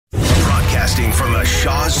Broadcasting from the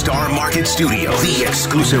Shaw Star Market Studio, the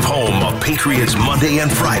exclusive home of Patriots Monday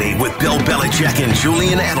and Friday with Bill Belichick and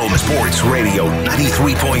Julian Edelman. Sports Radio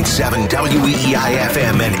 93.7 WEEI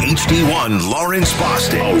FM and HD1 Lawrence,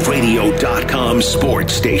 Boston. A radio.com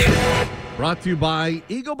sports station. Brought to you by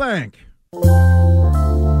Eagle Bank.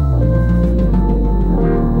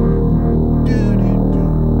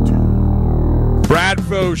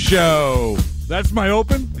 Bradfo Show. That's my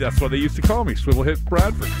open? That's what they used to call me, Swivel Hit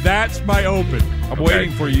Bradford. That's my open. I'm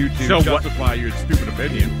waiting for you to justify your stupid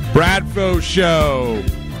opinion. Bradfo Show.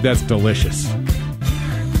 That's delicious.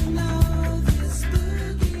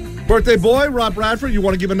 Birthday boy, Rob Bradford, you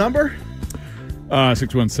want to give a number?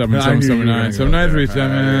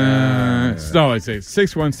 617-779-7937. No, I'd say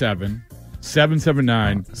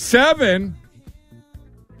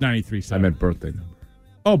 617-779-7937. I meant birthday number.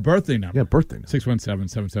 Oh, birthday number. Yeah, birthday number.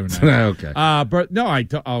 617-779. Okay.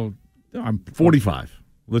 I'm 45.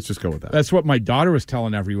 Let's just go with that. That's what my daughter was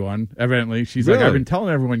telling everyone, evidently. She's like, I've been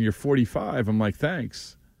telling everyone you're 45. I'm like,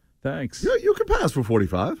 thanks. Yeah, you can pass for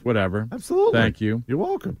 45. Whatever. Absolutely. Thank you. You're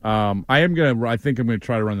welcome. I think I'm going to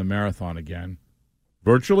try to run the marathon again.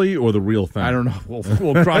 Virtually or the real thing? I don't know. We'll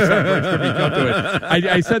cross that bridge when we come to it.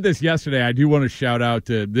 I said this yesterday. I do want to shout out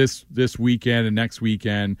to this weekend and next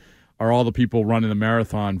weekend are all the people running the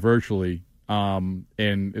marathon virtually. And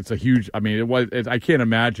it's a huge, I can't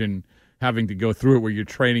imagine having to go through it where you're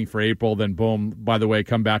training for April, then boom, by the way,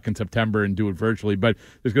 come back in September and do it virtually. But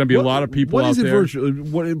there's going to be a lot of people out there. What is it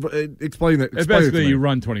virtually? Explain that. It's basically you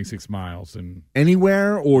run 26 miles. And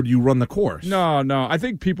anywhere, or do you run the course? No. I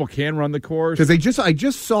think people can run the course. Because I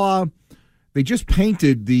just saw, they just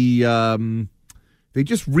painted they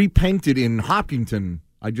just repainted in Hopkinton.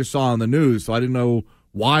 I just saw on the news, so I didn't know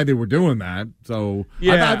why they were doing that. So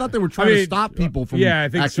I thought they were trying to stop people from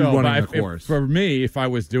actually running the course. For me, if I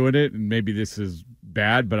was doing it, and maybe this is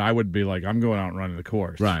bad, but I would be like, I'm going out and running the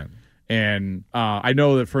course. Right. And I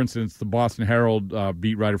know that, for instance, the Boston Herald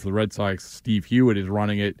beat writer for the Red Sox, Steve Hewitt, is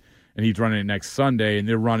running it, and he's running it next Sunday, and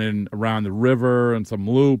they're running around the river and some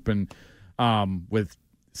loop. And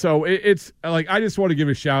it's like, I just want to give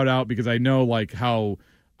a shout out because I know like how,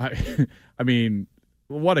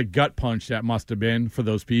 what a gut punch that must have been for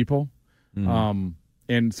those people. Mm-hmm.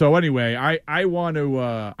 And so anyway, I want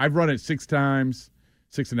to, I've run it 6 times,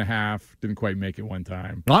 6.5, didn't quite make it one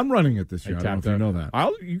time. I'm running it this year. I don't know if you know that.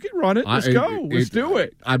 You can run it. Let's go. Let's do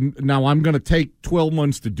it. I'm going to take 12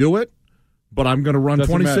 months to do it, but I'm going to run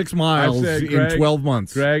 26 miles in 12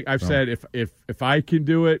 months. Greg, I've said if I can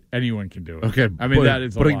do it, anyone can do it. Okay. That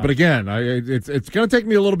is a lot. But again, it's going to take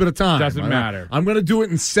me a little bit of time. Doesn't matter. I'm going to do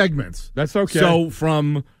it in segments. That's okay. So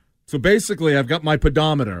basically, I've got my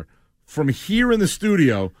pedometer from here in the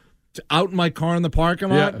studio to out in my car in the parking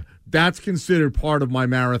lot. Yeah. That's considered part of my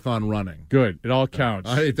marathon running. Good. It all counts.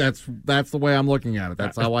 That's the way I'm looking at it.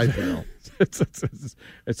 That's how I feel. It's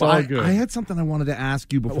all good. I had something I wanted to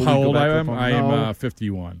ask you before. How we go old back I to am? the phone. I am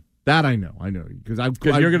 51. That I know.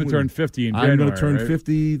 Because you're going to turn 50 in January. I'm going to turn right?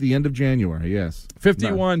 50 the end of January. Yes.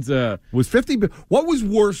 51's was 50. What was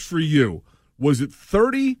worse for you? Was it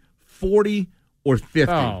 30, 40, or 50?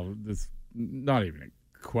 Oh, that's not even a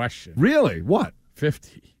question. Really? What?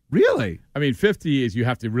 50. Really? 50 is you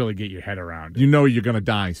have to really get your head around it. You know you're going to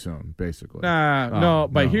die soon, basically.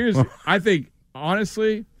 Here's, I think,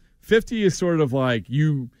 honestly, 50 is sort of like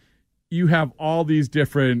you have all these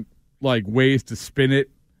different like ways to spin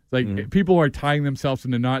it. Like people are tying themselves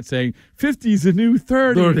into not saying 50 is a new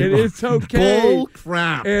 30 and it's okay. Bull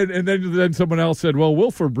crap. And then someone else said, well,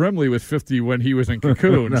 Wilford Brimley was 50 when he was in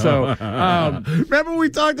Cocoon. So remember we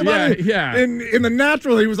talked about it? Yeah. In The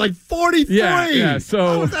Natural, he was like 43. Yeah. So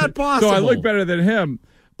how is that possible? So I look better than him.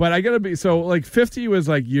 But I got to be, 50 was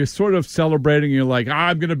like, you're sort of celebrating. You're like,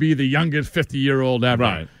 I'm going to be the youngest 50-year-old ever.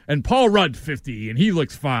 Right. And Paul Rudd's 50, and he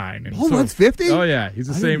looks fine. And Paul Rudd's 50? Oh, yeah. He's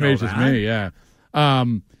the same age as me, yeah.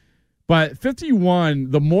 But 51,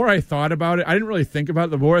 the more I thought about it, I didn't really think about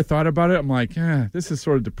it. The more I thought about it, I'm like, this is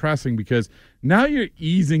sort of depressing because now you're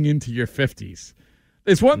easing into your 50s.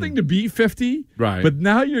 It's one thing to be 50, right? But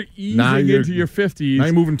now you're easing into your 50s. Now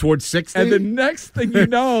you're moving towards 60. And the next thing you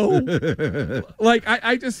know, like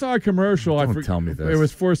I just saw a commercial. Don't tell me this. It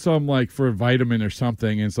was for for a vitamin or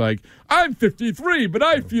something. And it's like, I'm 53, but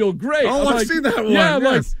I feel great. Oh, I've seen that one. Yeah,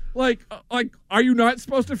 yes. Like, are you not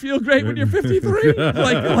supposed to feel great when you're 53?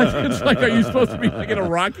 It's like, are you supposed to be in a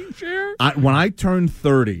rocking chair? When I turned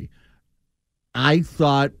 30, I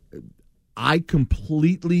thought I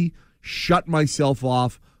completely shut myself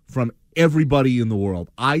off from everybody in the world.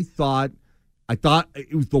 I thought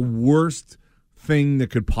it was the worst thing that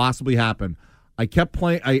could possibly happen. I kept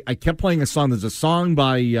playing. I kept playing a song. There's a song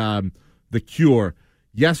by The Cure.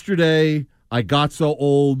 Yesterday, I got so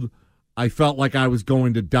old, I felt like I was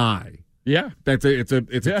going to die. Yeah. It's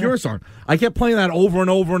a Cure song. I kept playing that over and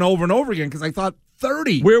over and over and over again because I thought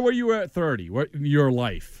 30. Where were you at 30? What in your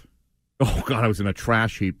life? Oh, God, I was in a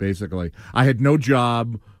trash heap, basically. I had no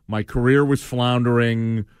job. My career was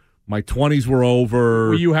floundering. My 20s were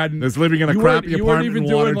over. I was living in a crappy apartment. You weren't even in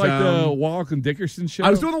doing Watertown. like the Wallach and Dickerson show?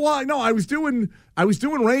 I was doing I was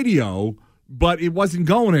doing radio, but it wasn't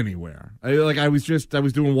going anywhere. I was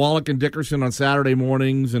doing Wallach and Dickerson on Saturday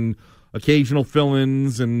mornings and occasional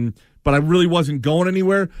fill-ins, but I really wasn't going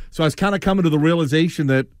anywhere. So I was kind of coming to the realization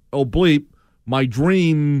that, oh bleep, my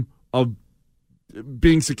dream of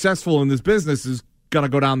being successful in this business is going to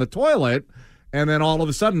go down the toilet. And then all of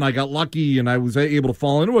a sudden I got lucky and I was able to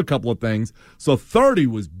fall into a couple of things. So 30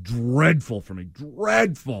 was dreadful for me.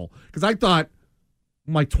 Dreadful. Because I thought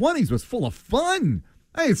my 20s was full of fun.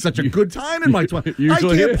 I had such a good time in my 20s. I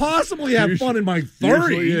can't possibly have fun in my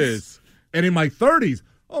 30s. And in my 30s,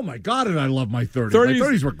 oh my God, and I love my 30s. My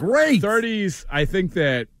 30s were great. 30s, I think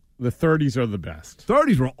that the 30s are the best.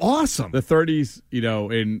 30s were awesome. The 30s,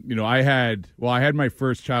 I had my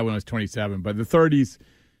first child when I was 27, but the 30s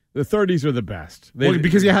are the best.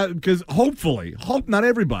 Because hopefully, not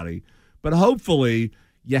everybody, but hopefully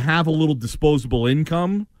you have a little disposable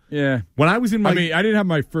income. Yeah. When I was in I didn't have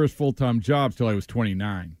my first full-time job till I was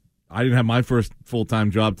 29. I didn't have my first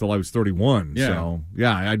full-time job till I was 31. Yeah. So,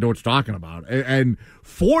 yeah, I know what you're talking about. And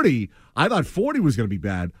 40, I thought 40 was going to be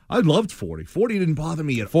bad. I loved 40. 40 didn't bother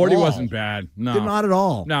me at 40 all. 40 wasn't bad. No. Not at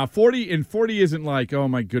all. No, 40 isn't like, oh,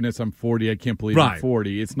 my goodness, I'm 40. I can't believe I'm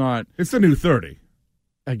 40. It's not. It's the new 30.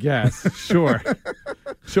 I guess. Sure.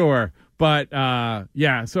 Sure. But,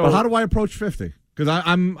 yeah. So, but how do I approach 50? Because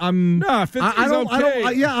I'm 50 is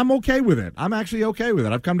okay. I'm okay with it. I'm actually okay with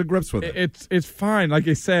it. I've come to grips with it. It's fine. Like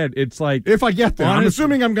I said, it's like if I get there. I'm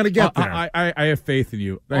assuming I'm going to get there. I have faith in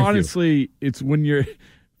you. Thank Honestly, you. It's when you're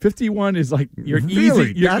 51 is like you're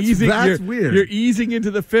really? easing. That's weird. You're easing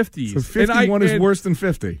into the 50s. So 51 is worse than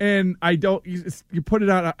 50. And I don't. You put it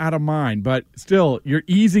out of mind, but still, you're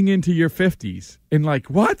easing into your 50s. And like,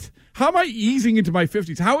 what? How am I easing into my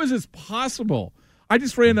 50s? How is this possible? I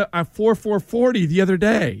just ran a 4.40 the other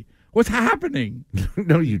day. What's happening?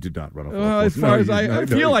 No, you did not run a 4.40. As far as I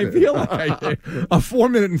feel like I did. A 4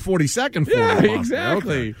 minute and 40 second. Yeah,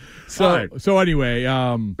 exactly. Okay. So anyway,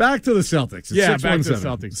 back to the Celtics. It's back to the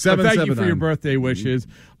Celtics. Thank you for your birthday wishes.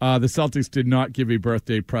 The Celtics did not give a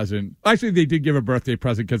birthday present. Actually, they did give a birthday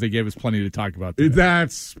present because they gave us plenty to talk about today.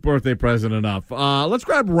 That's birthday present enough. Let's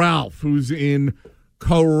grab Ralph, who's in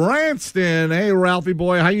Cranston. Hey, Ralphie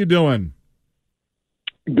boy, how you doing?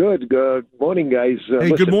 Good. Good morning, guys.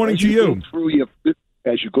 Hey, good morning to you.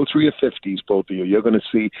 As you go through your 50s, both of you, you're going to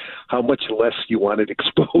see how much less you want it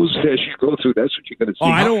exposed as you go through. That's what you're going to see.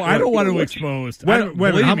 Oh, I don't want to exposed.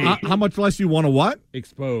 How much less you want to what?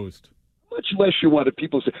 Exposed. Much less you want it.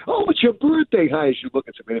 People say, oh, it's your birthday. Hi, as you look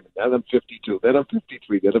and say, wait a minute, now I'm 52, then I'm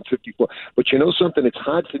 53, then I'm 54. But you know something? It's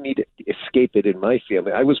hard for me to escape it in my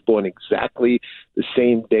family. I was born exactly the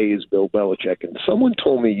same day as Bill Belichick. And someone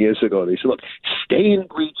told me years ago, they said, look, stay in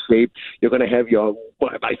great shape. You're going to have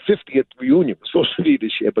my 50th reunion was supposed to be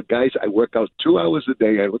this year. But, guys, I work out 2 hours a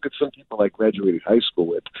day. I look at some people I graduated high school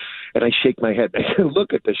with, and I shake my head. I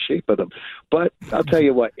look at the shape of them. But I'll tell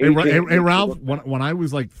you what. Hey, Ralph, when I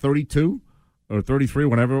was like 32, or 33,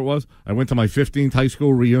 whenever it was, I went to my 15th high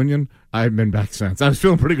school reunion. I haven't been back since. I was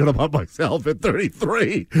feeling pretty good about myself at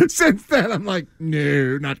 33. Since then, I'm like,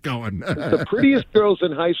 no, not going. The prettiest girls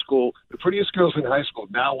in high school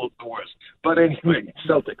now look the worst. But anyway,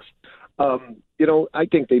 Celtics. I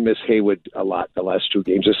think they miss Hayward a lot the last 2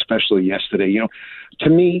 games, especially yesterday. To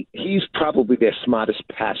me, he's probably their smartest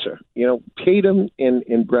passer. Tatum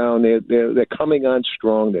and Brown, they're coming on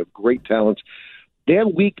strong. They have great talents. Their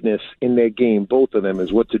weakness in their game, both of them,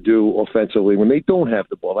 is what to do offensively when they don't have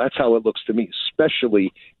the ball. That's how it looks to me,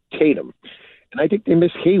 especially Tatum. And I think they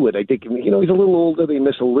miss Hayward. I think, he's a little older. They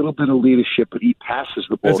miss a little bit of leadership, but he passes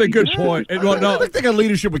the ball. That's a good point. I think they got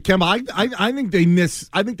leadership with Kemba. I think they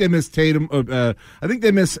miss Tatum. I think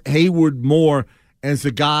they miss Hayward more as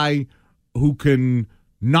a guy who can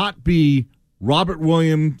not be Robert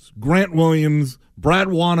Williams, Grant Williams, Brad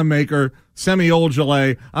Wanamaker, Semi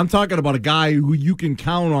Ojeleye. I'm talking about a guy who you can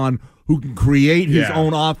count on, who can create his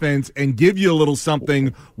own offense and give you a little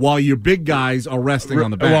something while your big guys are resting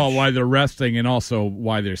on the bench. Well, while they're resting and also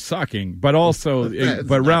why they're sucking. But also,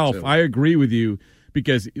 but Ralph, I agree with you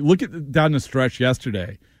because look at down the stretch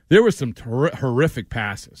yesterday. There were some horrific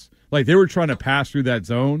passes. Like they were trying to pass through that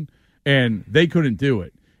zone and they couldn't do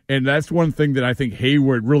it. And that's one thing that I think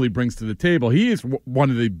Hayward really brings to the table. He is one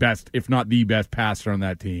of the best, if not the best passer on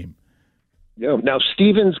that team. Yeah. Now,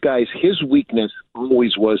 Stevens, guys, his weakness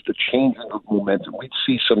always was the changing of momentum. We'd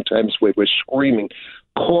see sometimes where we're screaming,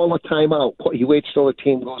 call a timeout. He waits till the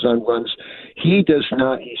team goes on runs. He does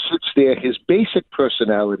not. He sits there. His basic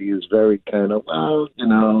personality is very kind of,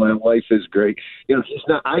 life is great. He's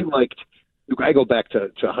not. I go back to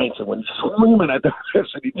Heinsohn when he's screaming at the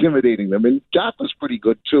refs and intimidating them. And Doc was pretty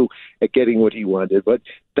good, too, at getting what he wanted. But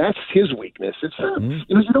that's his weakness. It's not,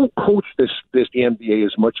 you don't coach the NBA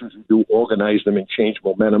as much as you do organize them and change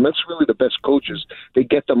momentum. That's really the best coaches. They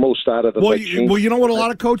get the most out of them. Well, you know what a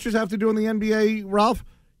lot of coaches have to do in the NBA, Ralph?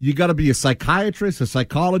 You got to be a psychiatrist, a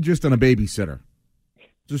psychologist, and a babysitter.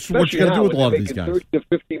 Just what you got to do with a lot of these guys. $30 to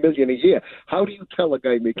 $50 million a year. How do you tell a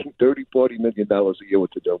guy making $30-40 million a year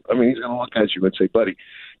what to do? I mean, he's going to look at you and say, "Buddy,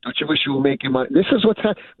 don't you wish you were making money?" This is what's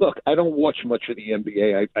happening. Look, I don't watch much of the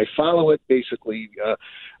NBA. I follow it basically.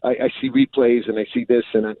 I see replays and I see this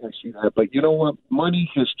and I see that. But you know what? Money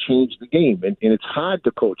has changed the game, and it's hard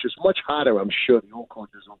to coach. It's much harder. I'm sure the old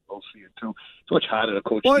coaches will see it too. It's much harder to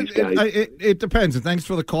coach these guys. It depends. And thanks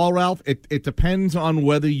for the call, Ralph. It depends on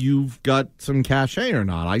whether you've got some cachet or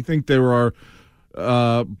not. I think there are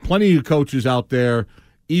plenty of coaches out there,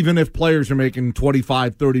 even if players are making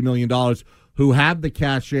 $25-30 million, who have the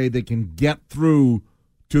cachet that can get through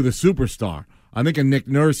to the superstar. I think a Nick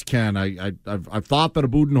Nurse can. I've thought that a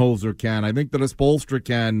Budenholzer can. I think that a Spoelstra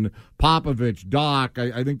can. Popovich, Doc.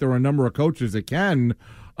 I think there are a number of coaches that can.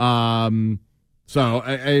 So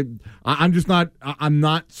I'm just not. I'm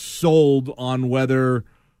not sold on whether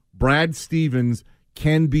Brad Stevens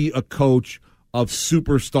can be a coach of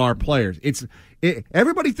superstar players.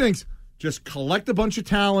 Everybody thinks just collect a bunch of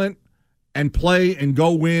talent and play and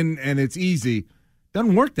go win and it's easy.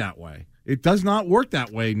 Doesn't work that way. It does not work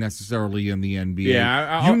that way necessarily in the NBA.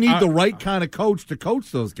 Yeah, you need the right kind of coach to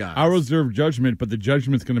coach those guys. I'll reserve judgment, but the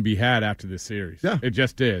judgment's going to be had after this series. Yeah. It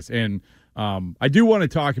just is. And I do want to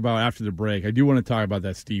talk about, after the break,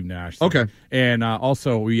 that Steve Nash thing. Okay. And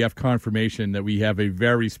also, we have confirmation that we have a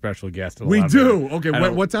very special guest at We 11. do. Okay,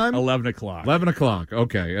 what time? 11 o'clock. 11 o'clock.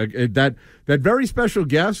 Okay. That very special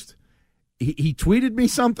guest, he tweeted me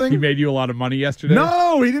something. He made you a lot of money yesterday?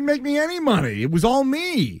 No, he didn't make me any money. It was all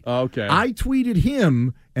me. Okay. I tweeted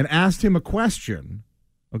him and asked him a question,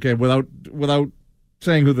 okay, without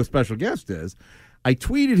saying who the special guest is. I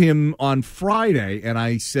tweeted him on Friday, and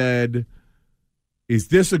I said, "Is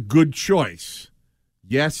this a good choice?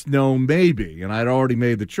 Yes, no, maybe." And I'd already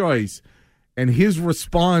made the choice. And his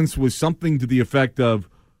response was something to the effect of,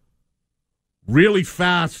 "Really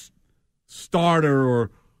fast starter," or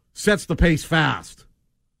 "sets the pace fast."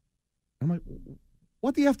 I'm like,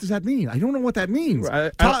 what the F does that mean? I don't know what that means.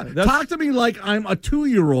 Talk to me like I'm a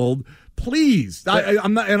 2-year-old, please.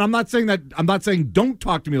 I'm not saying don't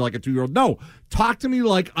talk to me like a 2-year-old. No, talk to me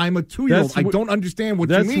like I'm a 2-year-old. I don't understand what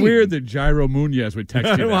you mean. That's weird that Jairo Munoz would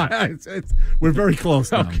text you that. We're very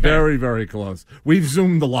close now. Okay. Very, very close. We've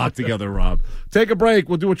Zoomed a lot together, Rob. Take a break.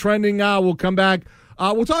 We'll do a trending now. We'll come back.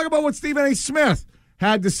 We'll talk about what Stephen A. Smith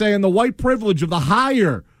had to say in the white privilege of the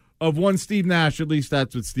hire of one Steve Nash. At least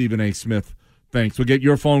that's what Stephen A. Smith thinks. We'll get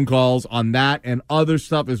your phone calls on that and other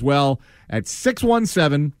stuff as well at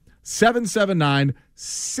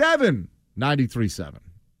 617-779-7937.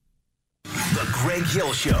 The Greg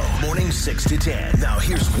Hill Show, morning 6 to 10. Now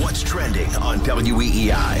here's what's trending on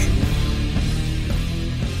WEEI.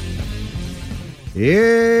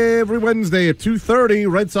 Every Wednesday at 2:30,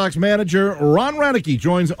 Red Sox manager Ron Roenicke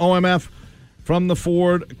joins OMF from the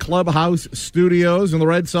Ford Clubhouse Studios. And the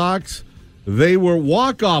Red Sox, they were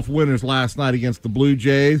walk-off winners last night against the Blue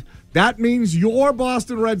Jays. That means your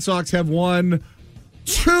Boston Red Sox have won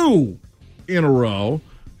 2 in a row.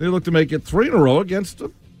 They look to make it 3 in a row against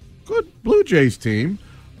a good Blue Jays team.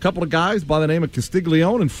 A couple of guys by the name of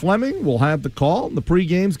Castiglione and Fleming will have the call. The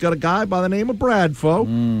pregame's got a guy by the name of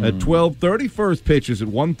Bradfo at 12:30. First pitch is at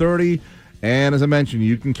 1:30. And as I mentioned,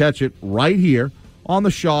 you can catch it right here on the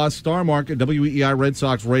Shaw Star Market WEEI Red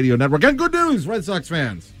Sox Radio Network. And good news, Red Sox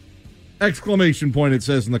fans! Exclamation point, it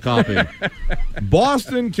says in the copy.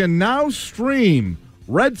 Boston can now stream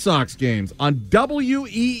Red Sox games on WEEI.com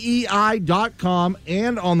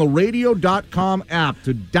and on the radio.com app.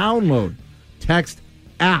 To download, text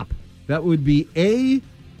app. That would be APP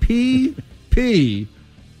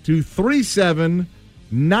to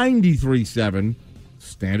 37937.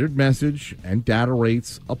 Standard message and data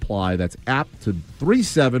rates apply. That's app to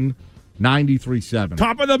 37937.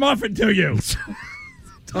 Top of the muffin to you.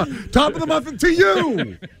 Top of the muffin to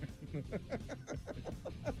you.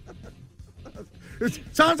 It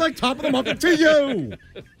sounds like top of the muffin to you.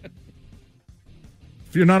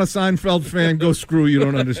 If you're not a Seinfeld fan, go screw. You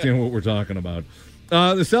don't understand what we're talking about.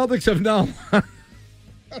 The Celtics have now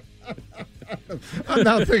I'm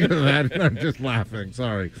not thinking of that. I'm just laughing.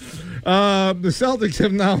 Sorry. The Celtics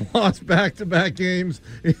have now lost back-to-back games.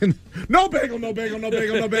 No bagel, no bagel, no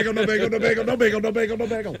bagel, no bagel, no bagel, no bagel, no bagel, no bagel, no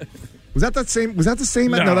bagel. Was that the same? Was that the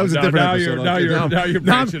same? No, that was a different episode. Now you're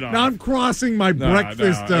branching off. Now I'm crossing my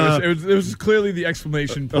breakfast. It was clearly the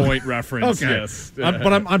exclamation point reference. Okay. Yes,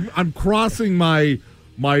 but I'm crossing my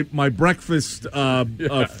breakfast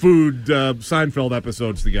food Seinfeld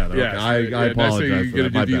episodes together. Yes, okay. I apologize. You're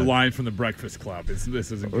going to do the line from the Breakfast Club. This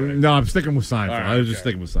isn't good. No, I'm sticking with Seinfeld. Right, I was just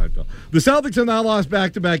sticking with Seinfeld. The Celtics have now lost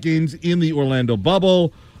back-to-back games in the Orlando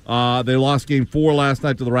bubble. They lost Game 4 last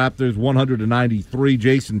night to the Raptors, 100-93.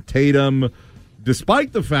 Jason Tatum,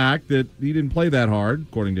 despite the fact that he didn't play that hard,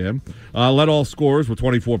 according to him, led all scorers with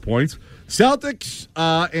 24 points. Celtics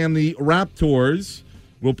and the Raptors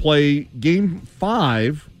will play Game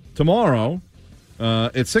 5 tomorrow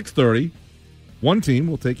at 6:30. One team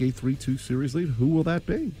will take a 3-2 series lead. Who will that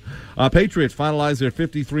be? Patriots finalize their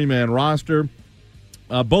 53-man roster.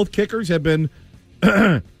 Both kickers have been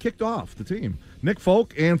kicked off the team. Nick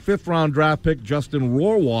Folk and fifth-round draft pick Justin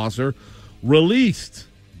Rohrwasser released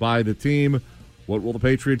by the team. What will the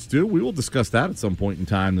Patriots do? We will discuss that at some point in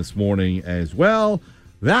time this morning as well.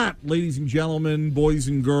 That, ladies and gentlemen, boys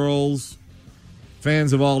and girls,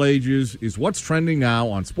 fans of all ages, is what's trending now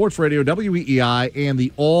on Sports Radio WEEI and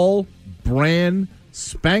the all-brand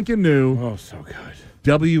spanking new so good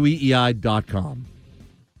WEEI.com.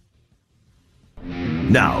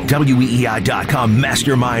 Now, WEEI.com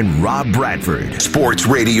mastermind Rob Bradford. Sports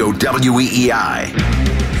Radio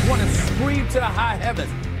WEEI. Want to scream to the high heavens.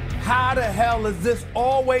 How the hell does this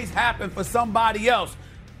always happen for somebody else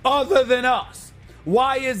other than us?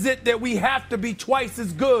 Why is it that we have to be twice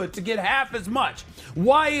as good to get half as much?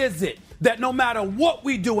 Why is it that no matter what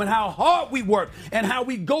we do and how hard we work and how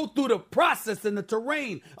we go through the process and the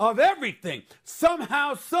terrain of everything,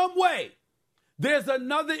 somehow, some way, there's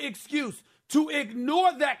another excuse to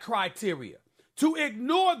ignore that criteria, to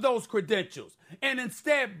ignore those credentials, and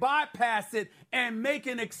instead bypass it and make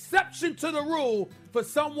an exception to the rule for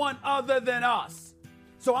someone other than us.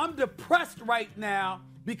 So I'm depressed right now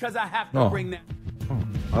because I have to bring that.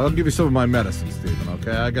 I'll give you some of my medicine, Stephen,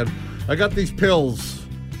 okay? I got these pills.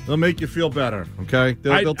 They'll make you feel better, okay?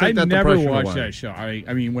 They'll take that never depression watched away. that show.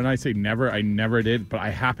 I mean, when I say never, I never did, but I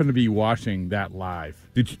happened to be watching that live.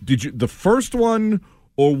 Did you the first one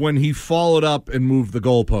or when he followed up and moved the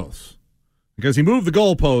goalposts? Because he moved the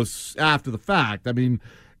goalposts after the fact. I mean,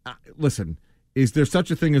 listen, is there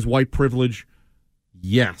such a thing as white privilege?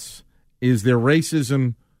 Yes. Is there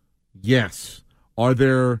racism? Yes. Are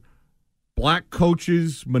there black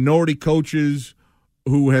coaches, minority coaches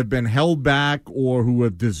who have been held back or who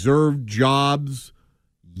have deserved jobs?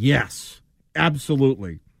 Yes,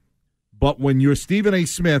 absolutely. But when you're Stephen A.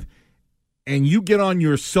 Smith and you get on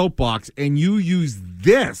your soapbox and you use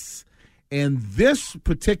this and this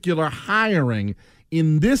particular hiring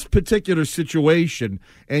in this particular situation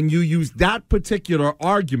and you use that particular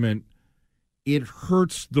argument, it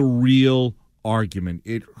hurts the real argument.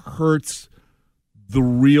 It hurts the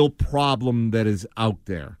real problem that is out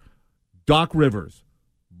there. Doc Rivers,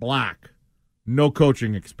 black, no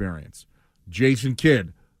coaching experience. Jason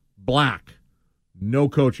Kidd, black, no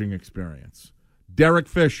coaching experience. Derek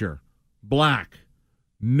Fisher, black,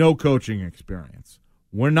 no coaching experience.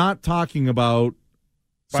 We're not talking about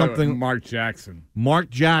something. Mark Jackson. Mark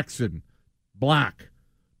Jackson, black,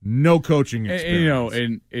 no coaching experience.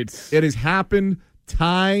 And it has happened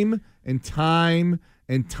time and time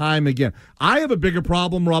and time again. I have a bigger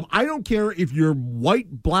problem, Rob. I don't care if you're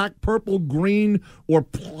white, black, purple, green, or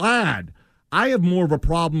plaid. I have more of a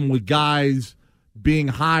problem with guys being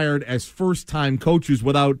hired as first-time coaches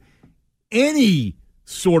without any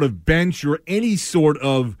sort of bench or any sort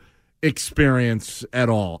of experience at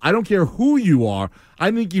all. I don't care who you are.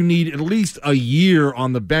 I think you need at least a year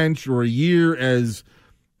on the bench or a year as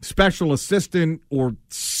special assistant or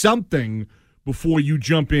something before you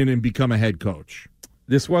jump in and become a head coach.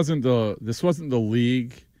 This wasn't the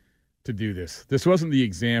league to do this. This wasn't the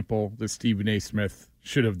example that Stephen A. Smith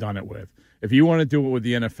should have done it with. If you want to do it with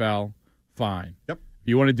the NFL, fine. Yep. If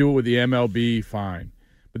you want to do it with the MLB, fine.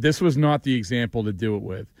 But this was not the example to do it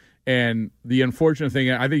with. And the unfortunate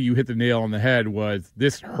thing, I think you hit the nail on the head, was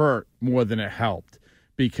this hurt more than it helped.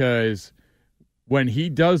 Because when he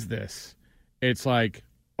does this, it's like,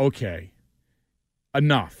 okay,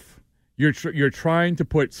 enough. You're trying to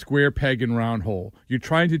put square peg in round hole. You're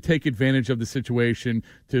trying to take advantage of the situation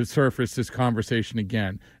to surface this conversation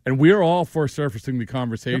again. And we're all for surfacing the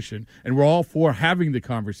conversation, and we're all for having the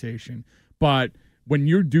conversation. But when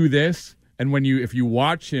you do this, and if you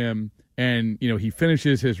watch him and he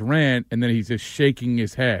finishes his rant and then he's just shaking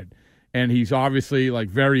his head, and he's obviously like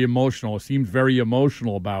very emotional. Seems very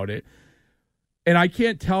emotional about it. And I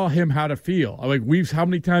can't tell him how to feel. Like how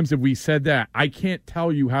many times have we said that? I can't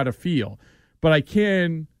tell you how to feel, but I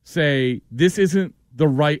can say this isn't the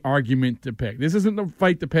right argument to pick. This isn't the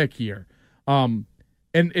fight to pick here. And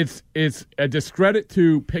it's a discredit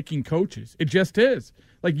to picking coaches. It just is.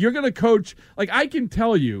 Like, you're going to coach. Like, I can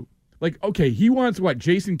tell you, like, okay, he wants what,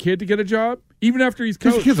 Jason Kidd to get a job even after he's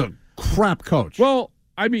coached. He's a crap coach. Well,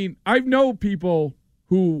 I mean, I know people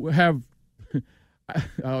who have.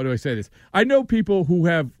 How do I say this? I know people who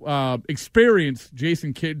have experienced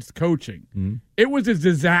Jason Kidd's coaching. Mm-hmm. It was a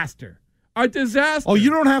disaster. A disaster. Oh, you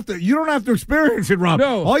don't have to experience it, Rob.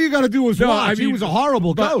 No. All you got to do is watch. I mean, he was a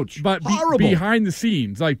horrible coach. But horrible. Behind the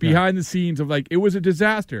scenes, it was a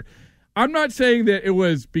disaster. I'm not saying that it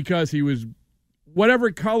was because he was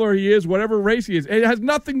whatever color he is, whatever race he is. It has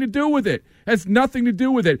nothing to do with it. It has nothing to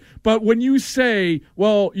do with it. But when you say,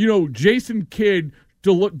 well, Jason Kidd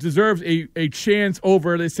deserves a chance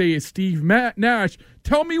over, let's say, a Steve Nash,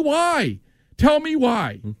 tell me why. Tell me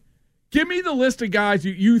why. Mm-hmm. Give me the list of guys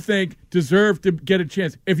you think deserve to get a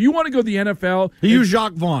chance. If you want to go to the NFL. He used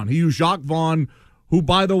Jacques Vaughn, who,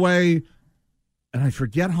 by the way, and I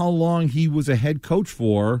forget how long he was a head coach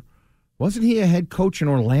for. Wasn't he a head coach in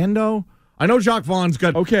Orlando? I know Jacques Vaughn's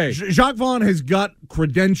got. Okay. Jacques Vaughn has got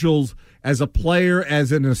credentials as a player,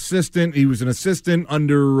 as an assistant. He was an assistant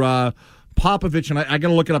under Popovich, and I got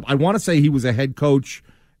to look it up. I want to say he was a head coach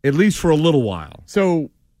at least for a little while.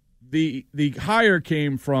 So the hire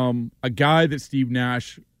came from a guy that Steve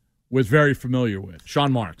Nash was very familiar with.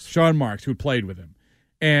 Sean Marks, who played with him.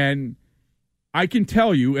 And I can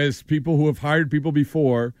tell you, as people who have hired people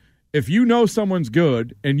before, if you know someone's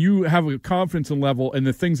good and you have a confidence level in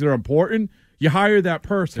the things that are important, you hire that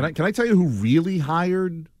person. Can I tell you who really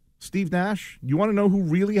hired Steve Nash? You want to know who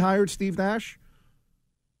really hired Steve Nash?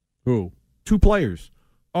 Who? 2 players.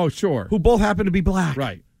 Oh, sure. Who both happen to be black.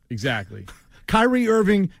 Right, exactly. Kyrie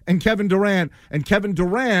Irving and Kevin Durant. And Kevin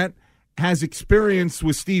Durant has experience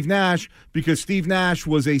with Steve Nash because Steve Nash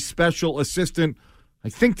was a special assistant, I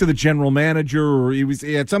think, to the general manager, or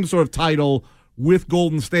he had some sort of title with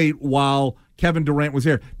Golden State while Kevin Durant was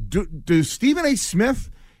there. Does Stephen A. Smith,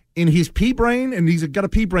 in his pea brain, and he's got a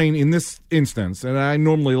pea brain in this instance, and I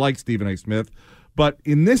normally like Stephen A. Smith, but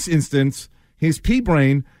in this instance, his pea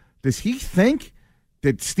brain, does he think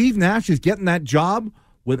that Steve Nash is getting that job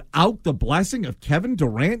without the blessing of Kevin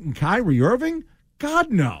Durant and Kyrie Irving?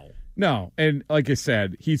 God, no. No, and like I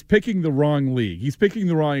said, he's picking the wrong league. He's picking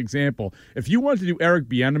the wrong example. If you wanted to do Eric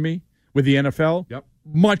Bieniemy with the NFL, yep.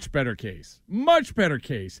 Much better case. Much better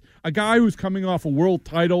case. A guy who's coming off a world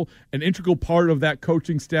title, an integral part of that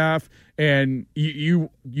coaching staff, and you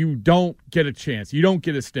don't get a chance. You don't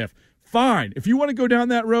get a sniff. Fine. If you want to go down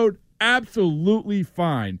that road, absolutely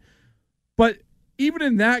fine. But even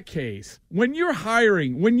in that case, when you're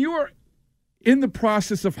hiring, when you're in the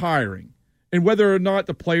process of hiring, and whether or not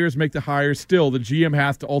the players make the hire, still the GM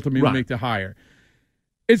has to ultimately make the hire.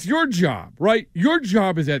 It's your job, right? Your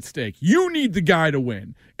job is at stake. You need the guy to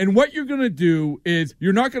win. And what you're going to do is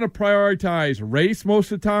you're not going to prioritize race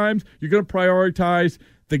most of the times. You're going to prioritize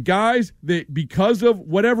the guys that, because of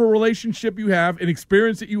whatever relationship you have and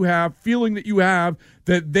experience that you have, feeling that you have,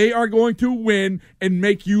 that they are going to win and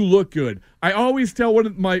make you look good. I always tell one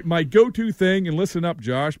of my go-to thing, and listen up,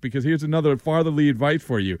 Josh, because here's another fatherly advice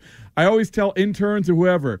for you. I always tell interns or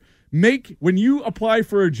whoever, when you apply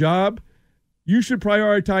for a job, you should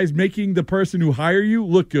prioritize making the person who hire you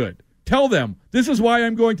look good. Tell them, this is why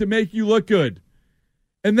I'm going to make you look good.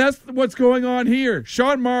 And that's what's going on here.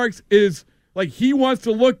 Sean Marks is like, he wants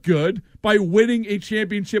to look good by winning a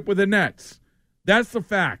championship with the Nets. That's the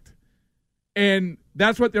fact. And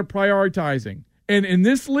that's what they're prioritizing. And in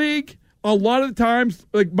this league, a lot of the times,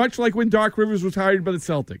 much like when Doc Rivers was hired by the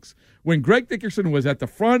Celtics, when Greg Dickerson was at the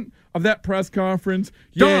front of that press conference,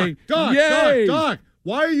 Doc,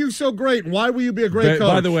 why are you so great? And why will you be a great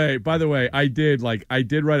coach? By the way, I did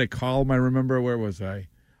write a column. I remember, where was I?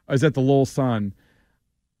 I was at the Lowell Sun.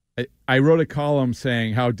 I wrote a column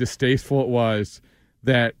saying how distasteful it was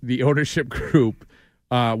that the ownership group,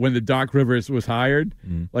 when the Doc Rivers was hired,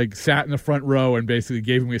 sat in the front row and basically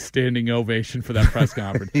gave him a standing ovation for that press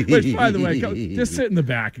conference. Which, by the way, just sit in the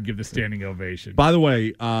back and give the standing ovation. By the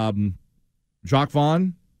way, Jacques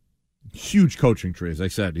Vaughn, huge coaching tree, as I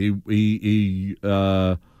said. He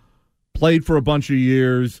played for a bunch of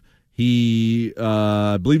years.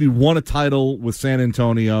 I believe he won a title with San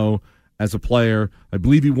Antonio as a player. I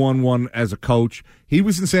believe he won one as a coach. He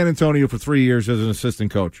was in San Antonio for 3 years as an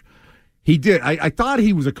assistant coach. He did. I thought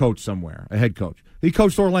he was a coach somewhere, a head coach. He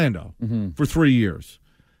coached Orlando for 3 years.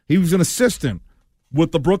 He was an assistant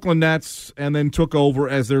with the Brooklyn Nets and then took over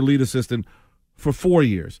as their lead assistant for 4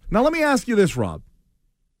 years. Now, let me ask you this, Rob.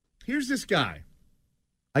 Here's this guy.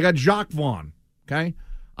 I got Jacques Vaughn, okay?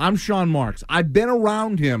 I'm Sean Marks. I've been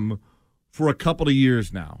around him for a couple of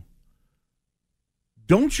years now.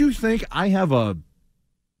 Don't you think I have a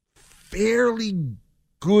fairly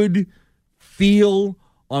good feel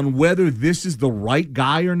on whether this is the right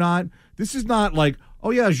guy or not? This is not like,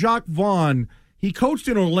 oh, yeah, Jacques Vaughn, he coached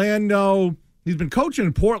in Orlando. He's been coaching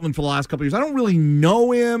in Portland for the last couple of years. I don't really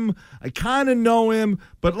know him. I kind of know him,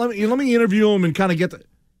 but let me interview him and kind of get the...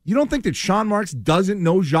 You don't think that Sean Marks doesn't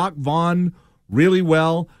know Jacques Vaughn really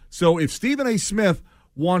well? So if Stephen A. Smith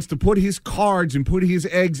wants to put his cards and put his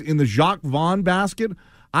eggs in the Jacques Vaughn basket,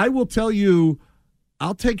 I will tell you,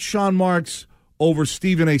 I'll take Sean Marks over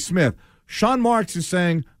Stephen A. Smith. Sean Marks is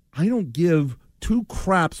saying, I don't give two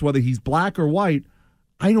craps whether he's black or white.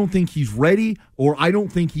 I don't think he's ready, or I don't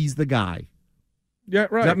think he's the guy. Yeah,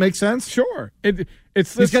 right. Does that make sense? Sure.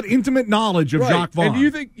 He's got intimate knowledge of Jacques Vaughn. And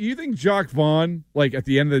you think Jacques Vaughn, like at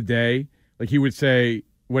the end of the day, like he would say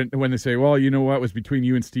when they say, well, you know what, it was between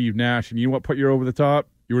you and Steve Nash, and you know what put you over the top?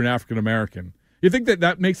 You were an African American. You think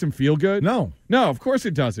that makes him feel good? No, of course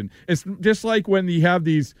it doesn't. It's just like when you have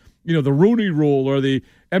these, the Rooney Rule or the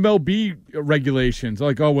MLB regulations,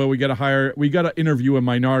 like, oh, well, we got to interview a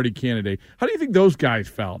minority candidate. How do you think those guys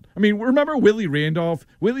felt? I mean, remember Willie Randolph?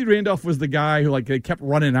 Willie Randolph was the guy who, like, they kept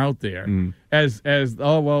running out there as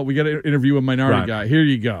oh, well, we got to interview a minority guy. Here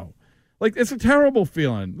you go. Like, it's a terrible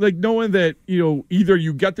feeling, like knowing that, either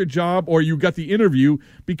you got the job or you got the interview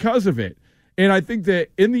because of it. And I think that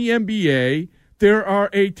in the NBA, there are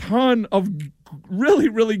a ton of really,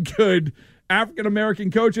 really good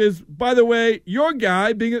African-American coaches. By the way, your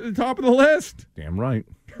guy being at the top of the list. Damn right.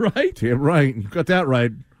 Right? Damn right. You got that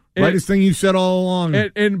right. Rightest thing you said all along.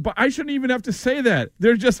 But I shouldn't even have to say that.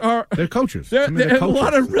 There just are. They're coaches. There are a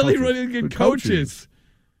lot of really, coaches. really good coaches.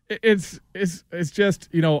 It's just,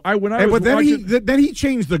 when I was then watching. then he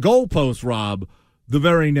changed the goalposts, Rob, the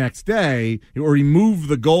very next day, or he moved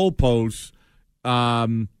the goalposts.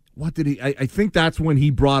 What did he? I think that's when he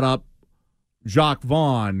brought up Jacques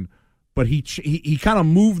Vaughn. But he kind of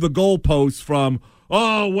moved the goalposts from,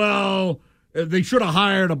 oh, well, they should have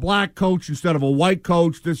hired a black coach instead of a white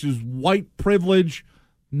coach. This is white privilege.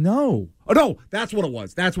 No. Oh, no, that's what it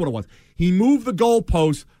was. He moved the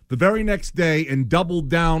goalposts the very next day and doubled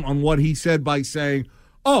down on what he said by saying,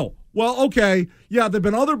 oh, well, okay, yeah, there have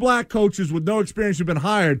been other black coaches with no experience who've been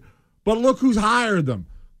hired, but look who's hired them.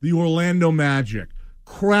 The Orlando Magic.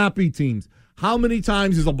 Crappy teams. How many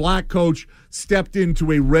times has a black coach stepped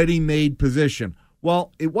into a ready-made position?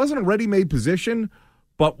 Well, it wasn't a ready-made position,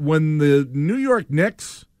 but when the New York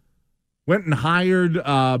Knicks went and hired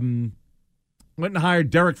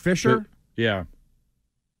Derek Fisher, yeah,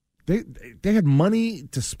 they had money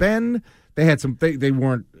to spend. They had some. They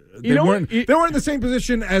weren't in the same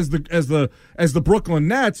position as the Brooklyn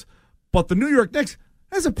Nets, but the New York Knicks.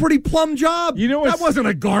 That's a pretty plum job. That wasn't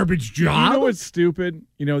a garbage job. You know what's stupid?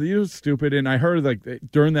 Stupid, and I heard like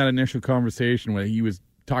during that initial conversation when he was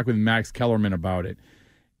talking with Max Kellerman about it,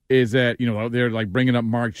 is that they're like bringing up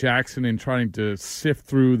Mark Jackson and trying to sift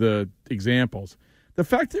through the examples. The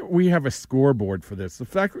fact that we have a scoreboard for this, the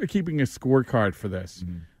fact that we're keeping a scorecard for this,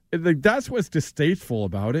 that's what's distasteful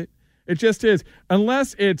about it. It just is,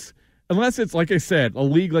 unless it's like I said, a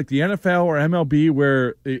league like the NFL or MLB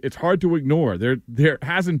where it's hard to ignore. There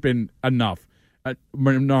hasn't been enough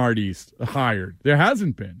minorities hired. There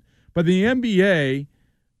hasn't been. But the NBA,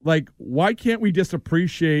 like, why can't we just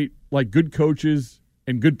appreciate like good coaches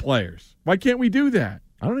and good players? Why can't we do that?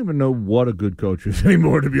 I don't even know what a good coach is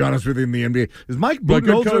anymore, to be honest with you, in the NBA. Is Mike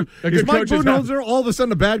Budenholzer all of a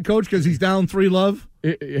sudden a bad coach because he's down 3-love?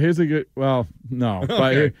 Here's a good. Well, no,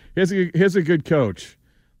 okay. But here's a good coach.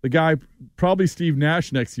 The guy, probably Steve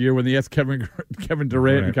Nash next year when they ask Kevin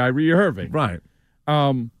Durant and Kyrie Irving. Right.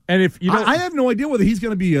 And if I have no idea whether he's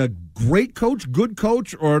going to be a great coach, good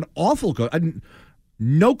coach, or an awful coach.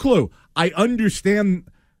 No clue. I understand.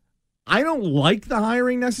 I don't like the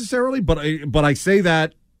hiring necessarily, but I say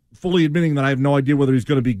that fully admitting that I have no idea whether he's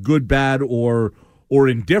going to be good, bad, or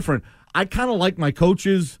indifferent. I kind of like my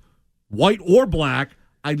coaches, white or black.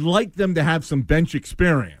 I'd like them to have some bench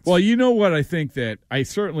experience. Well, you know what? I think that I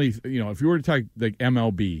certainly, if you were to talk like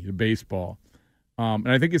MLB, baseball, and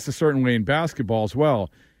I think it's a certain way in basketball as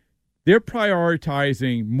well, they're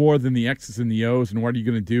prioritizing more than the X's and the O's and what are you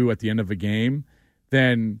going to do at the end of a game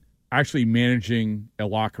than actually managing a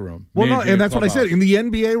locker room. Well, no, and that's what I said. In the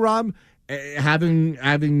NBA, Rob,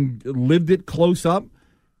 having lived it close up,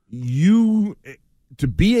 to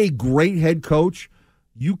be a great head coach,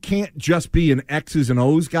 you can't just be an X's and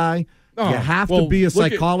O's guy. Oh, you have to be a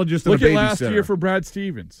psychologist and a babysitter. Look at last year for Brad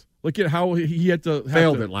Stevens. Look at how he had to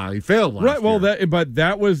failed last right. Well, year.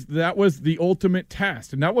 that was the ultimate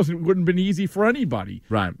test, and that wouldn't have been easy for anybody.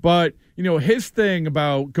 Right. But his thing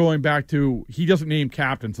about going back to he doesn't name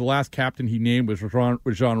captains. The last captain he named was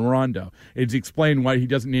Rajon Rondo. It's explained why he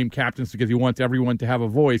doesn't name captains because he wants everyone to have a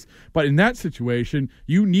voice. But in that situation,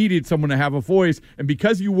 you needed someone to have a voice, and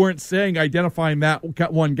because you weren't identifying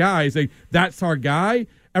that one guy, saying that's our guy.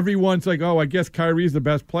 Everyone's like, oh, I guess Kyrie's the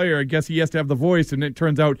best player. I guess he has to have the voice, and it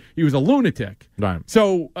turns out he was a lunatic. Right.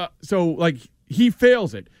 So he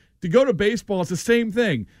fails it. To go to baseball, it's the same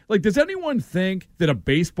thing. Like, does anyone think that a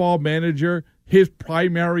baseball manager, his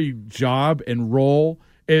primary job and role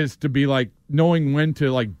is to be like knowing when to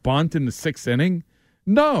like bunt in the 6th inning?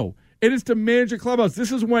 No, it is to manage a clubhouse.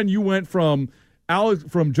 This is when you went from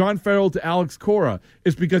John Farrell to Alex Cora.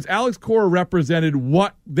 It's because Alex Cora represented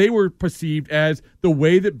what they were perceived as the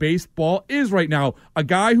way that baseball is right now. A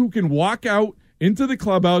guy who can walk out into the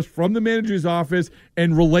clubhouse from the manager's office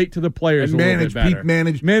and relate to the players and a little bit better. Be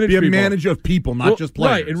a manager of people, not just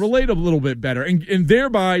players. Right, and relate a little bit better, and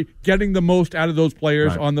thereby getting the most out of those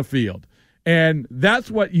players on the field. And that's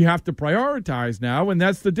what you have to prioritize now, and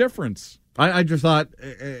that's the difference. I just thought,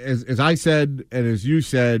 as I said and as you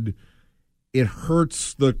said, it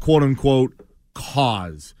hurts the quote-unquote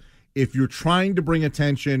cause. If you're trying to bring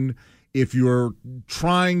attention, if you're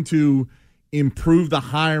trying to improve the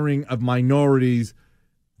hiring of minorities,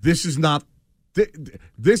 this is not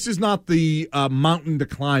the mountain to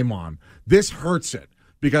climb on. This hurts it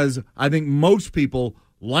because I think most people,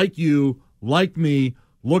 like you, like me,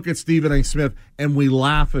 look at Stephen A. Smith and we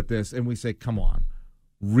laugh at this and we say, come on,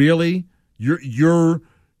 really? You're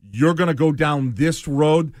going to go down this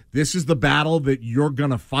road? This is the battle that you're going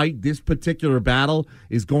to fight? This particular battle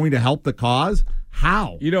is going to help the cause?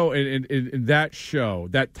 How? In that show,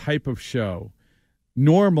 that type of show,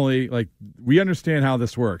 normally, like, we understand how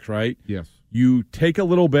this works, right? Yes. You take a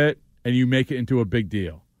little bit and you make it into a big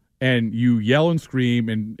deal. And you yell and scream,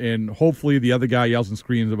 and hopefully the other guy yells and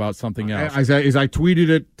screams about something else. As I tweeted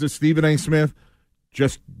it to Stephen A. Smith,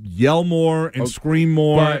 just yell more and scream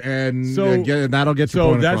more, and that'll get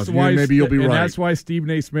your point across. Maybe you'll be right. And that's why Stephen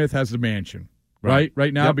A. Smith has the mansion right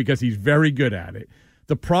now, because he's very good at it.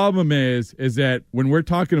 The problem is that when we're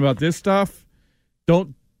talking about this stuff,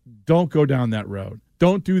 don't go down that road.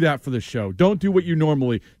 Don't do that for the show. Don't do what you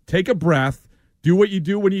normally. Take a breath. Do what you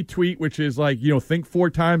do when you tweet, which is like, think 4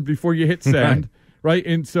 times before you hit send, right?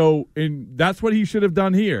 And that's what he should have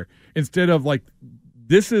done here. Instead of like,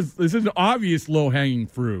 this is an obvious low-hanging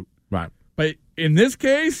fruit. Right. But in this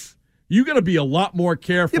case, you got to be a lot more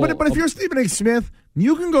careful. Yeah, but if you're Stephen A. Smith,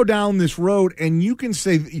 you can go down this road and you can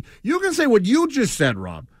say what you just said,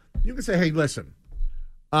 Rob. You can say, hey, listen,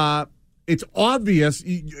 it's obvious.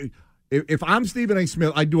 If I'm Stephen A.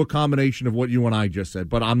 Smith, I do a combination of what you and I just said,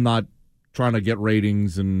 but I'm not trying to get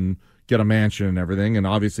ratings and get a mansion and everything, and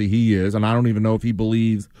obviously he is, and I don't even know if he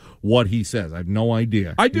believes what he says. I have no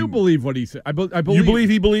idea. I do believe what he said. I believe. You believe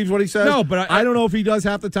he believes what he says? No, but I don't know if he does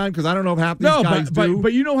half the time, because I don't know if half these guys do.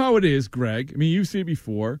 But you know how it is, Greg. I mean, you've seen it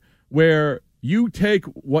before, where you take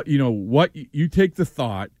you take the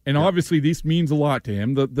thought, and obviously this means a lot to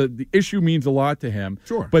him. The issue means a lot to him.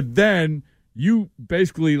 Sure. But then you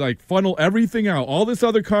basically like funnel everything out, all this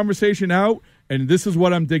other conversation out, and this is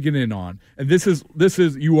what I'm digging in on. And this is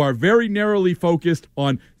you are very narrowly focused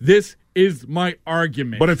on this is my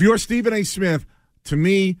argument. But if you're Stephen A. Smith, to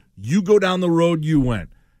me, you go down the road you went.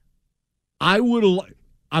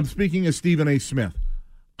 I'm speaking as Stephen A. Smith.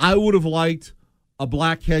 I would have liked a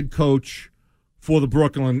black head coach for the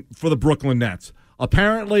Brooklyn Nets.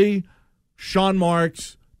 Apparently, Sean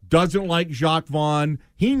Marks doesn't like Jacques Vaughn.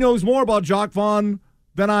 He knows more about Jacques Vaughn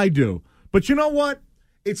than I do. But you know what?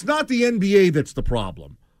 It's not the NBA that's the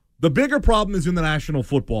problem. The bigger problem is in the National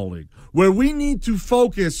Football League. Where we need to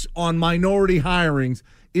focus on minority hirings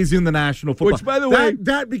is in the National Football League. Which, by the way,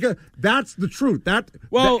 because that's the truth.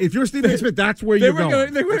 If you're Stephen A. Smith, that's where you're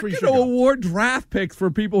going. They were going to award draft picks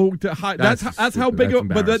for people who to hire. That's how big.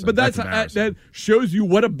 That shows you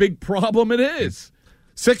what a big problem it is.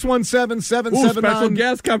 617-779. Special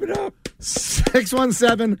guest coming up.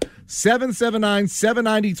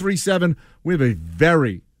 617-779-7937. We have a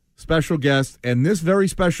very special guest, and this very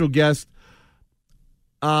special guest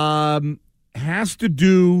has to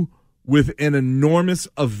do with an enormous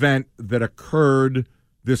event that occurred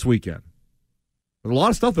this weekend. There's a lot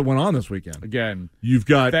of stuff that went on this weekend. Again, you've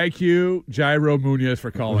got. Thank you, Jairo Munoz,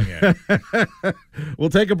 for calling in. We'll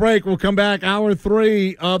take a break. We'll come back. Hour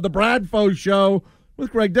 3 of the Bradfo Show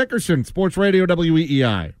with Greg Dickerson, Sports Radio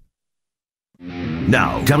WEEI.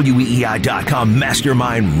 Now, WEEI.com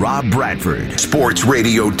mastermind Rob Bradford. Sports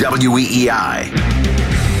Radio WEEI.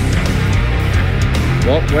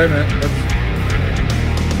 Well, wait a minute.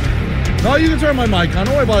 No, you can turn my mic on.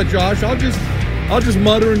 Don't worry about it, Josh. I'll just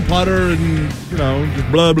mutter and putter and, just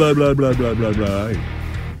blah, blah, blah, blah, blah, blah, blah.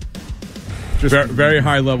 Just very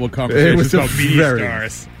high-level conversation about media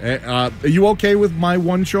stars. Are you okay with my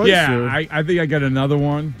one choice? Yeah, I think I got another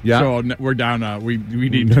one. Yeah. So we're down. We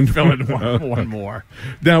need to fill in one more.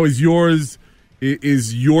 Now, my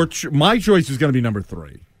choice is going to be number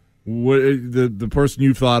 3. What, the person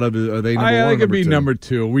you've thought of, are they number 1 or I think it'd be two? number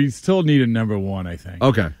 2. We still need a number 1, I think.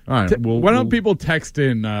 Okay. All right. Why don't people text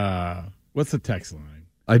in, what's the text line?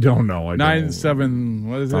 I don't know. 97,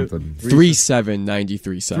 what is something. it?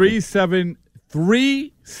 37937.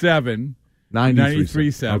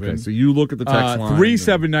 37937. Okay, so you look at the text line.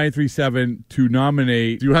 37937 to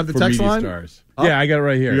nominate. Do you have the for text media line? Stars. Oh. Yeah, I got it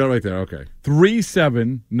right here. You got it right there. Okay.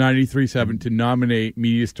 37937 to nominate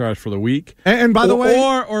media stars for the week. And by the way,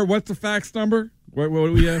 or what's the fax number? What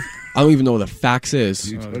do we have? I don't even know what a fax is.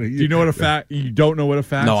 Do you know what a fax? You don't know what a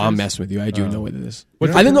fax is? No, I'm messing with you. I do know what it is. I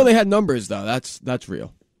What's didn't know they had numbers though. That's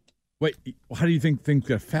real. Wait, how do you think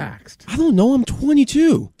got faxed? I don't know. I'm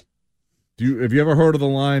 22. have you ever heard of the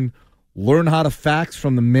line, learn how to fax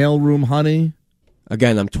from the mailroom, honey?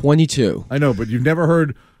 Again, I'm 22. I know, but you've never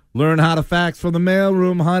heard, learn how to fax from the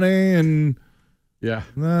mailroom, honey, and... Yeah.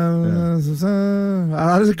 How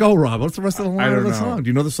does it go, Rob? What's the rest of the line of the song? Do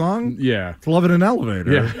you know the song? Yeah. It's Love in an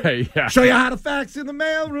Elevator. Yeah. Show you how to fax in the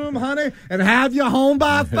mailroom, honey, and have you home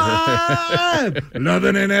by 5.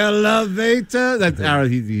 Loving an elevator. That's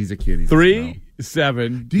he's a kid.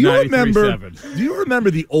 3-7. Do you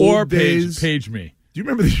remember the old or days? Page me. Do you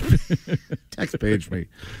remember the text page me?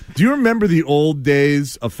 Do you remember the old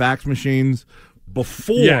days of fax machines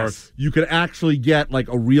before you could actually get like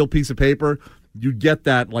a real piece of paper? You'd get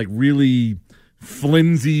that like really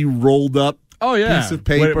flimsy rolled up piece of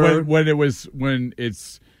paper. When it's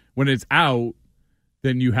out,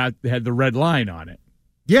 then you had the red line on it.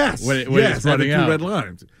 Yes. When it's running out. Red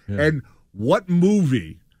lines. Yeah. And what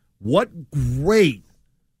great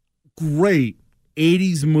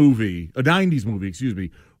 80s movie, a 90s movie, excuse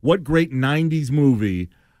me. What great 90s movie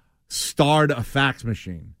starred a fax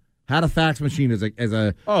machine? Had a fax machine as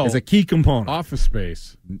a key component. Office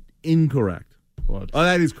Space. Incorrect.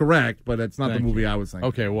 That is correct, but that's not the movie I was thinking.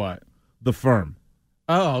 Okay, what? The Firm.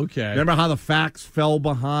 Oh, okay. Remember how the fax fell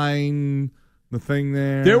behind the thing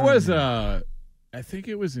there? There was I think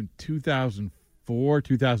it was in 2004,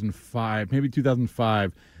 2005, maybe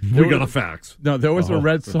 2005. We got a fax. No, there was a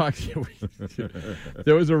Red Sox.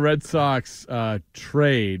 There was a Red Sox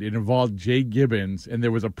trade. It involved Jay Gibbons, and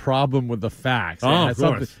there was a problem with the fax. Of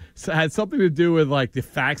course. It had something to do with like the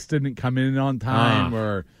fax didn't come in on time,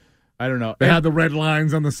 or I don't know. They had the red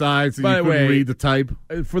lines on the side, so you couldn't read the type.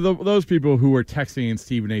 For those people who were texting in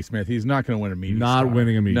Stephen A. Smith, he's not going to win a media star. Not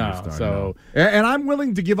winning a media star. So, and I'm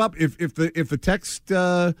willing to give up if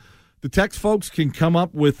the text folks can come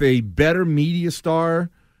up with a better media star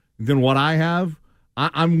than what I have.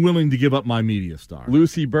 I'm willing to give up my media star.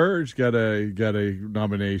 Lucy Burge got a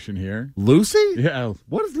nomination here. Lucy? Yeah.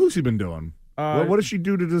 What has Lucy been doing? What does she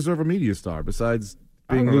do to deserve a media star besides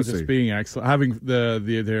being Lucy? Just being excellent. Having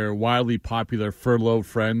their wildly popular Furloughed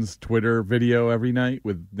Friends Twitter video every night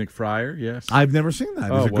with Nick Fryer. Yes. I've never seen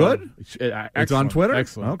that. Is it good? It's on Twitter?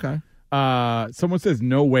 Excellent. Okay. Someone says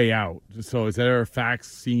No Way Out. So is there a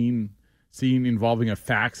fax scene involving a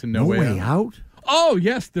fax and No Way Out? Oh,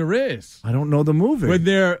 yes, there is. I don't know the movie.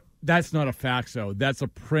 That's not a fax, though. That's a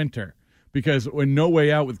printer. Because when No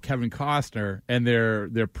Way Out with Kevin Costner, and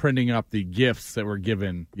they're printing up the gifts that were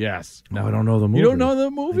given. Yes. No, I don't know the movie. You don't know the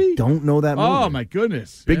movie? I don't know that movie. Oh, my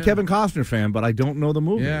goodness. Big Kevin Costner fan, but I don't know the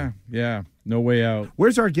movie. Yeah. No Way Out.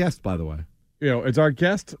 Where's our guest, by the way? Is our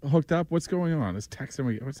guest hooked up? What's going on? Let's text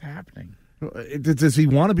him. What's happening? Does he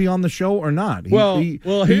want to be on the show or not?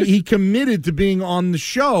 He committed to being on the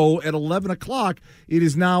show at 11 o'clock. It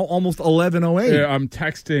is now almost 11:08. Yeah, I'm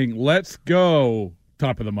texting, let's go.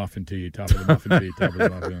 Top of the muffin to you, top of the muffin to you, top of the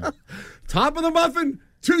muffin. Top of the muffin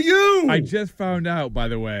to you. I just found out, by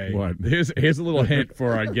the way. What? Here's a little hint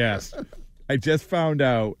for our guest. I just found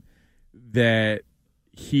out that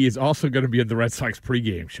he is also going to be at the Red Sox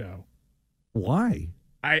pregame show. Why?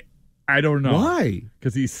 I don't know. Why?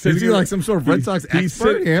 Because he's sitting. Is he like some sort of Red Sox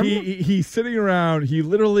expert? He's sitting around. He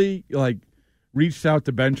literally reached out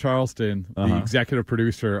to Ben Charleston, the executive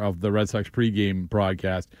producer of the Red Sox pregame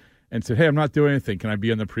broadcast, and said, "Hey, I'm not doing anything. Can I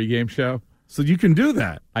be on the pregame show?" So you can do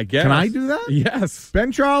that. I guess. Can I do that? Yes.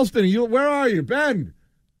 Ben Charleston, where are you, Ben?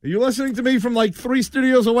 Are you listening to me from like 3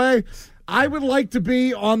 studios away? I would like to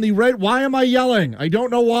be on the red. Why am I yelling? I don't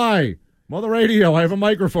know why. I'm on the radio. I have a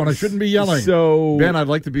microphone. I shouldn't be yelling. So, Ben, I'd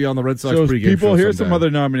like to be on the Red Sox so pregame people, show here's someday. some other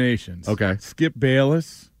nominations. Okay. Skip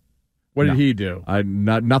Bayless. What did he do?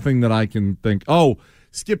 Nothing that I can think. Oh,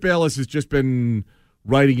 Skip Bayless has just been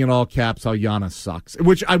writing in all caps how Giannis sucks,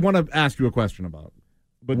 which I want to ask you a question about.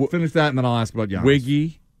 But finish that, and then I'll ask about Giannis.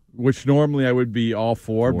 Wiggy, which normally I would be all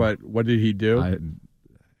for, but what did he do?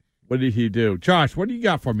 What did he do? Josh, what do you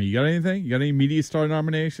got for me? You got anything? You got any Media Star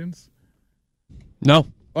nominations? No.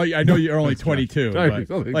 Oh, I know you're only 22. But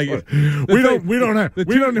we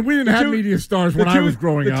didn't have media stars when I was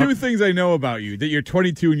growing up. The two things I know about you, that you're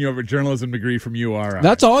 22 and you have a journalism degree from URI.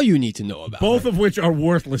 That's all you need to know about. Both of which are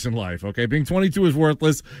worthless in life, okay? Being 22 is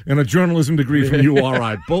worthless, and a journalism degree from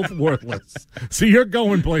URI, both worthless. So you're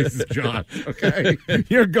going places, Josh, okay?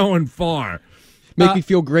 You're going far. Make me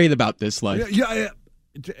feel great about this life.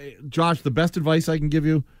 Josh, the best advice I can give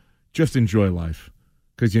you, just enjoy life,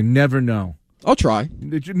 because you never know. I'll try.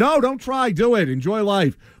 No, don't try. Do it. Enjoy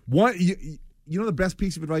life. You know the best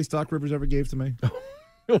piece of advice Doc Rivers ever gave to me?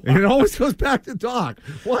 And it always goes back to Doc.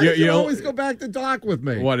 Why does it always go back to Doc with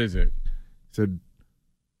me? What is it? He said,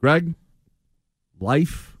 Greg,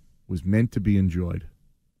 life was meant to be enjoyed.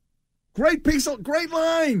 Great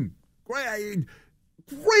line.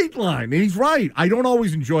 Great line. And he's right. I don't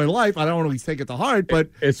always enjoy life. I don't always take it to heart,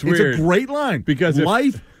 but it's weird. A great line. Because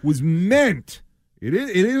life was meant. It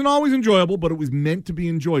isn't always enjoyable, but it was meant to be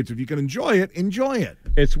enjoyed. So if you can enjoy it, enjoy it.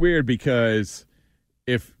 It's weird because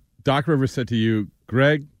if Doc Rivers said to you,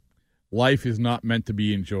 Greg, life is not meant to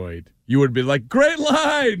be enjoyed, you would be like, great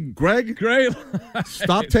line! Greg, great line.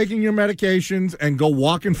 Stop taking your medications and go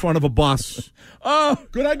walk in front of a bus. Oh,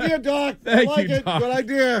 good idea, Doc. Thank I like you, it. Doc. Good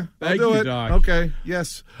idea. Thank I'll do you, it. Doc. Okay,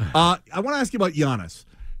 yes. I want to ask you about Giannis.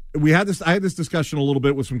 I had this discussion a little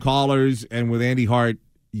bit with some callers and with Andy Hart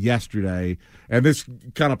yesterday, and this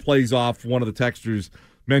kind of plays off one of the texters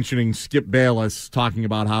mentioning Skip Bayless talking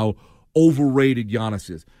about how overrated Giannis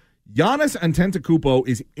is. Giannis Antetokounmpo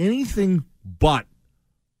is anything but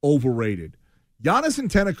overrated. Giannis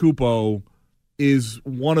Antetokounmpo is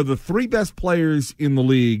one of the three best players in the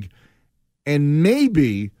league, and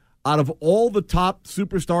maybe out of all the top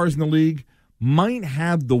superstars in the league, might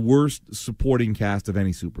have the worst supporting cast of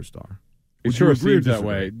any superstar. It sure seems that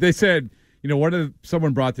way. They said,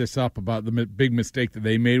 someone brought this up about the big mistake that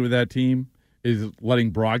they made with that team is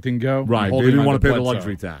letting Brogdon go. Right. They didn't want to pay the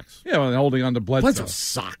luxury tax. Yeah, well, holding on to Bledsoe. Bledsoe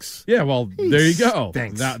sucks. Yeah, well, there you go.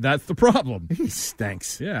 Stinks. That's the problem. He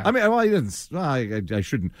stinks. Yeah. I mean, well, he doesn't.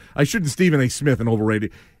 I shouldn't Stephen A. Smith and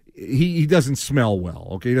overrated. He doesn't smell well.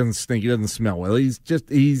 Okay, he doesn't stink. He doesn't smell well. He's a jag.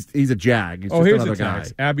 He's just here's another a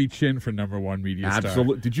text. guy. Abby Chin for #1 media star.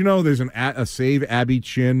 Absolutely. Did you know there's a Save Abby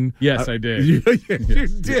Chin? Yes, I did. You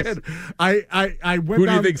did. I went. Who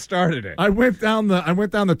do you think started it? I went down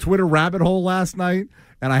the Twitter rabbit hole last night,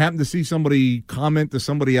 and I happened to see somebody comment to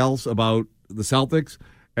somebody else about the Celtics,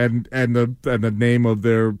 and the name of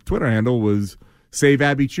their Twitter handle was Save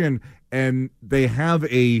Abby Chin, and they have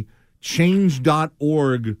a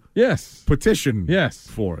change.org petition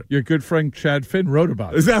for it. Your good friend Chad Finn wrote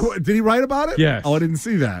about it. Is that did he write about it? Yes. Oh, I didn't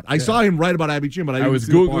see that. I saw him write about Abby Chin, but I was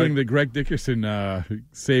Googling the Greg Dickerson,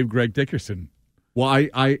 save Greg Dickerson. Well,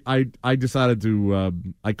 I decided to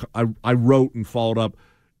I wrote and followed up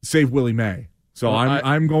save Willie May. So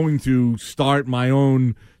I'm going to start my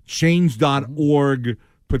own change.org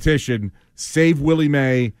petition, save Willie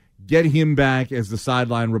May, get him back as the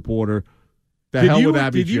sideline reporter. With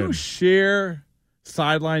Abby Did Chin. you share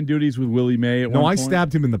sideline duties with Willie May at one point? No, I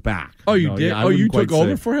stabbed him in the back. Oh, you did? Yeah, you took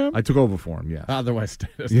over for him? I took over for him, yes. Otherwise,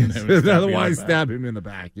 stab him in the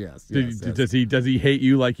back, yes. Does he hate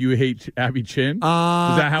you like you hate Abby Chin? Is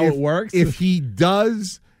that how it works? If he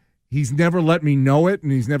does, he's never let me know it,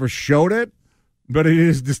 and he's never showed it, but it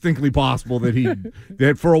is distinctly possible that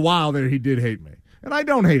that for a while there he did hate me. And I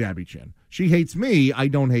don't hate Abby Chin. She hates me. I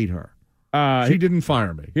don't hate her. She didn't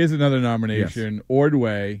fire me. Here's another nomination,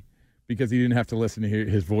 Ordway, because he didn't have to listen to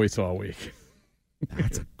his voice all week.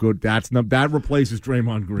 That replaces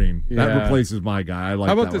Draymond Green. Yeah. That replaces my guy. I like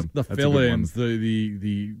that. How about the fill-ins,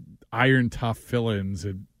 the iron tough fill-ins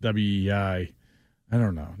at WEI? I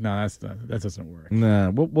don't know. No, that doesn't work.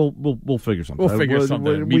 Nah, we'll figure something. We'll figure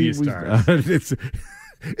something. Media stars.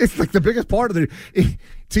 It's like the biggest part of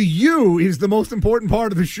to you is the most important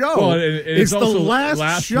part of the show. Well, it's the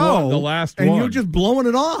last show. The last one. And you're just blowing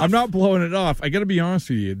it off. I'm not blowing it off. I got to be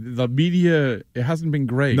honest with you. The media, it hasn't been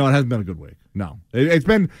great. No, it hasn't been a good week. No. It's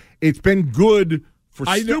been good for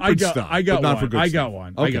stupid stuff. I got but not one. for good I stuff. got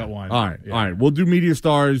one. Okay. I got one. All right. Yeah. All right. We'll do media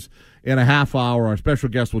stars in a half hour. Our special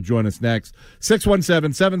guest will join us next.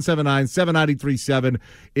 617-779-7937.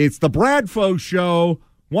 It's the Bradfo Show.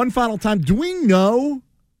 One final time. Do we know,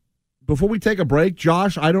 before we take a break,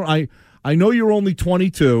 Josh, I know you're only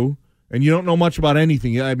 22 and you don't know much about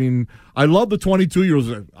anything. I mean, I love the 22-year-olds.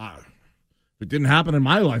 If it didn't happen in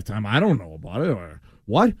my lifetime, I don't know about it. Or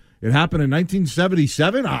what? It happened in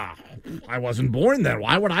 1977? I wasn't born then.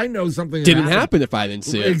 Why would I know something? Didn't happen if I didn't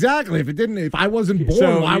see it. Exactly. If I wasn't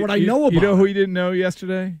born, why would I know about it? You know who you didn't know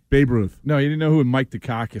yesterday? Babe Ruth. No, you didn't know who Mike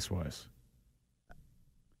Dukakis was.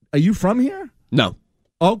 Are you from here? No.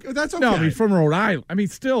 Oh, that's okay. No, he's from Rhode Island. I mean,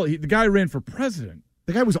 still, the guy ran for president.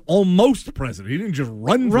 The guy was almost president. He didn't just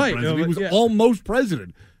run for president. He was almost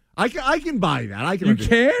president. I can buy that. You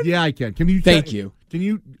can? Yeah, I can. Can you? Thank you. Can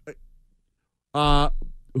you?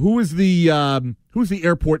 Who's the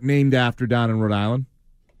airport named after down in Rhode Island?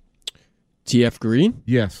 T.F. Green?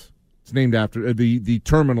 Yes, it's named after the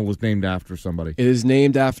terminal is named after somebody. It is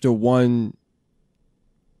named after one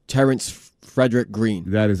Terrence Frederick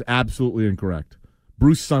Green. That is absolutely incorrect.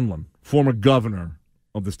 Bruce Sunland, former governor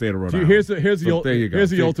of the state of Rhode Island. Here's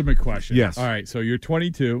the ultimate question. Yes. All right. So you're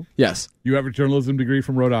 22. Yes. You have a journalism degree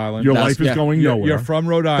from Rhode Island. Your life is going nowhere. You're from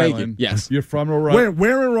Rhode Thank Island. you. Yes. You're from Rhode Island.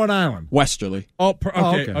 Where in Rhode Island? Westerly. Oh,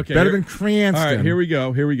 okay. Better than Cranston. All right. Here we go.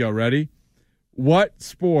 Ready? What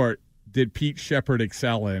sport did Pete Shepard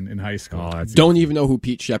excel in high school? Don't even know who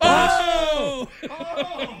Pete Shepard is. Oh,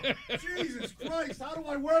 Jesus Christ. How do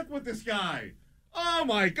I work with this guy? Oh,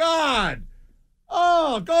 my God.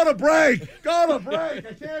 Oh, go to break. I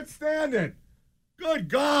can't stand it. Good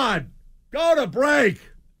God. Go to break.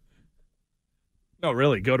 No,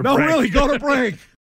 really, go to No, break. really, go to break.